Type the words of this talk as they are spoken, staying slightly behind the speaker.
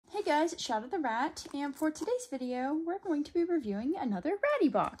guys, it's Shadow the Rat, and for today's video, we're going to be reviewing another Ratty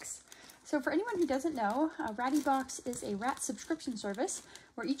box. So for anyone who doesn't know, Ratty box is a rat subscription service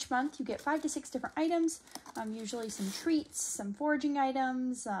where each month you get 5 to 6 different items, usually some treats, some foraging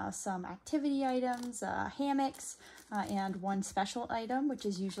items, some activity items, hammocks, and one special item, which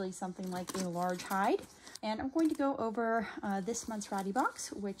is usually something like a large hide. And I'm going to go over this month's Ratty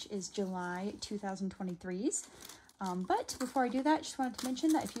box, which is July 2023's. But before I do that, just wanted to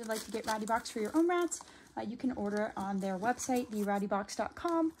mention that if you'd like to get Ratty box for your own rats, you can order it on their website,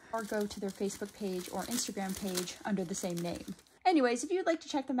 therattybox.com, or go to their Facebook page or Instagram page under the same name. Anyways, if you'd like to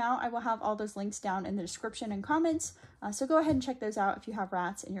check them out, I will have all those links down in the description and comments, so go ahead and check those out if you have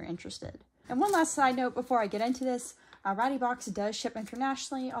rats and you're interested. And one last side note before I get into this, Ratty box does ship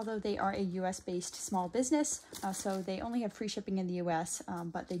internationally, although they are a US-based small business, so they only have free shipping in the US,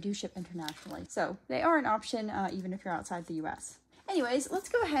 but they do ship internationally. So they are an option even if you're outside the US. Anyways, let's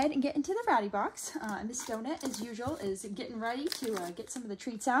go ahead and get into the Ratty box. Miss Donut, as usual, is getting ready to get some of the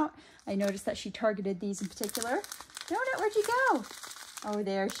treats out. I noticed that she targeted these in particular. Donut, where'd you go? Oh,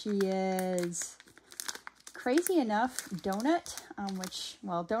 there she is. Crazy enough, Donut,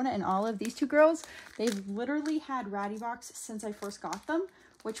 Donut and Olive, these two girls, they've literally had Ratty box since I first got them,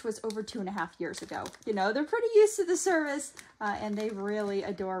 which was over 2.5 years ago. You know, they're pretty used to the service, and they really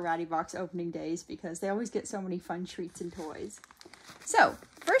adore Ratty box opening days because they always get so many fun treats and toys. So,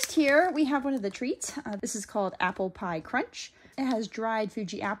 first here, we have one of the treats. This is called Apple Pie Crunch. It has dried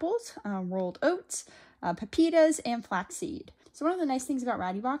Fuji apples, rolled oats, pepitas, and flaxseed. So one of the nice things about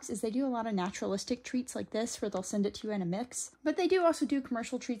Ratty box is they do a lot of naturalistic treats like this where they'll send it to you in a mix. But they do also do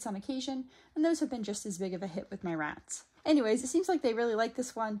commercial treats on occasion, and those have been just as big of a hit with my rats. Anyways, it seems like they really like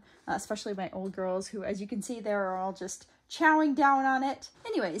this one, especially my old girls who, as you can see, they're all just chowing down on it.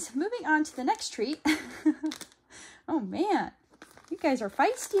 Anyways, moving on to the next treat. Oh man, you guys are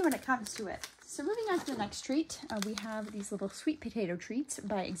feisty when it comes to it. So moving on to the next treat, we have these little sweet potato treats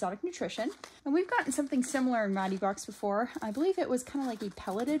by Exotic Nutrition. And we've gotten something similar in Ratty box before. I believe it was kind of like a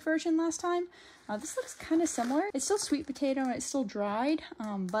pelleted version last time. This looks kind of similar. It's still sweet potato and it's still dried,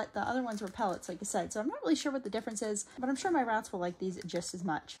 but the other ones were pellets, like I said. So I'm not really sure what the difference is, but I'm sure my rats will like these just as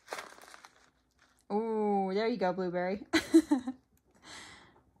much. Oh, there you go, Blueberry.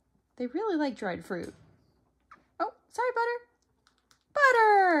 They really like dried fruit. Oh, sorry, Butter.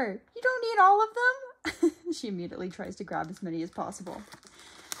 Butter! You don't need all of them? She immediately tries to grab as many as possible.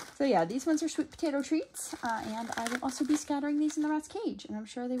 So yeah, these ones are sweet potato treats, and I will also be scattering these in the rat's cage, and I'm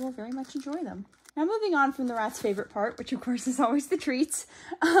sure they will very much enjoy them. Now moving on from the rat's favorite part, which of course is always the treats,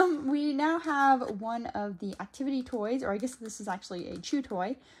 we now have one of the activity toys, or I guess this is actually a chew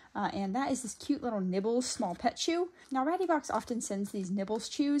toy, and that is this cute little Nibbles small pet chew. Now Ratty box often sends these Nibbles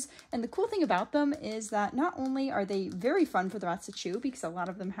chews, and the cool thing about them is that not only are they very fun for the rats to chew, because a lot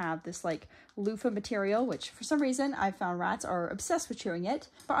of them have this like loofah material, which for some reason I've found rats are obsessed with chewing it,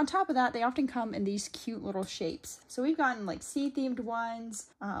 but on top of that they often come in these cute little shapes. So we've gotten like sea themed ones,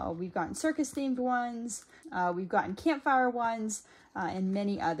 we've gotten circus themed ones, we've gotten campfire ones, and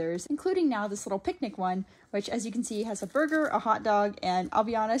many others, including now this little picnic one, which as you can see has a burger, a hot dog, and I'll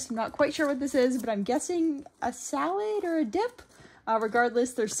be honest, I'm not quite sure what this is, but I'm guessing a salad or a dip.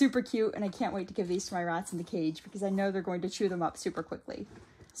 Regardless, they're super cute, and I can't wait to give these to my rats in the cage because I know they're going to chew them up super quickly.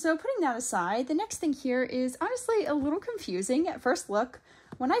 So putting that aside, the next thing here is honestly a little confusing at first look.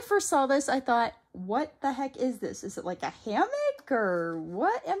 When I first saw this, I thought, what the heck is this? Is it like a hammock or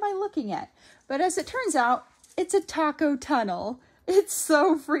what am I looking at? But as it turns out, it's a taco tunnel. It's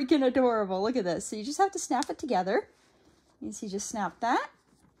so freaking adorable. Look at this. So you just have to snap it together. You see, just snap that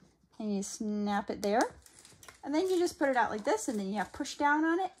and you snap it there. And then you just put it out like this and then you have push down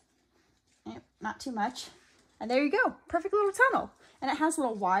on it. Not too much. And there you go. Perfect little tunnel. And it has a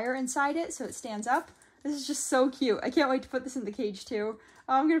little wire inside it so it stands up. This is just so cute. I can't wait to put this in the cage too.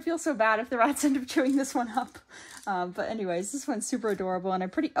 Oh, I'm going to feel so bad if the rats end up chewing this one up. But anyways, this one's super adorable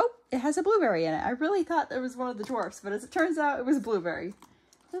and oh, it has a blueberry in it. I really thought it was one of the dwarfs, but as it turns out, it was a blueberry.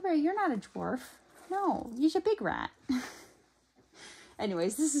 Blueberry, you're not a dwarf. No, you're a big rat.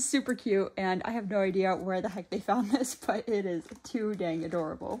 Anyways, this is super cute and I have no idea where the heck they found this, but it is too dang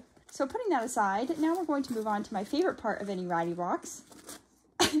adorable. So putting that aside, now we're going to move on to my favorite part of any Ratty box.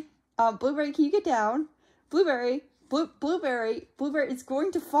 Blueberry, can you get down? Blueberry, Blueberry, it's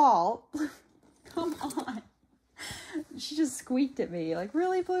going to fall. Come on. She just squeaked at me. Like,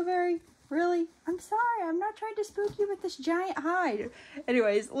 really, Blueberry? Really? I'm sorry, I'm not trying to spook you with this giant hide.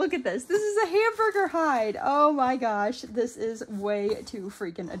 Anyways, look at this. This is a hamburger hide. Oh my gosh, this is way too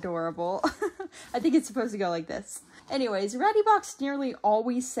freaking adorable. I think it's supposed to go like this. Anyways, RattyBox nearly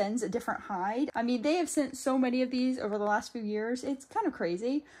always sends a different hide. I mean, they have sent so many of these over the last few years. It's kind of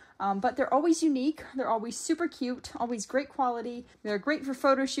crazy. But they're always unique, they're always super cute, always great quality, they're great for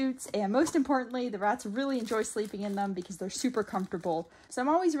photo shoots, and most importantly, the rats really enjoy sleeping in them because they're super comfortable. So I'm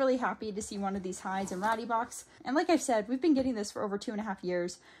always really happy to see one of these hides in RattyBox. And like I've said, we've been getting this for over 2.5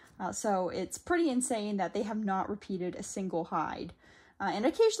 years, so it's pretty insane that they have not repeated a single hide. And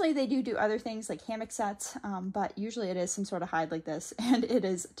occasionally they do other things like hammock sets, but usually it is some sort of hide like this, and it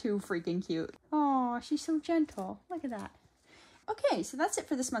is too freaking cute. Oh, she's so gentle. Look at that. Okay, so that's it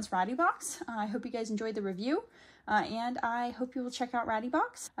for this month's RattyBox. I hope you guys enjoyed the review, and I hope you will check out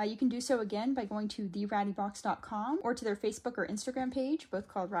RattyBox. You can do so again by going to therattybox.com or to their Facebook or Instagram page, both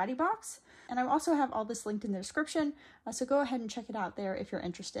called RattyBox. And I also have all this linked in the description, so go ahead and check it out there if you're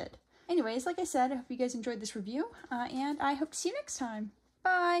interested. Anyways, like I said, I hope you guys enjoyed this review, and I hope to see you next time.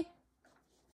 Bye!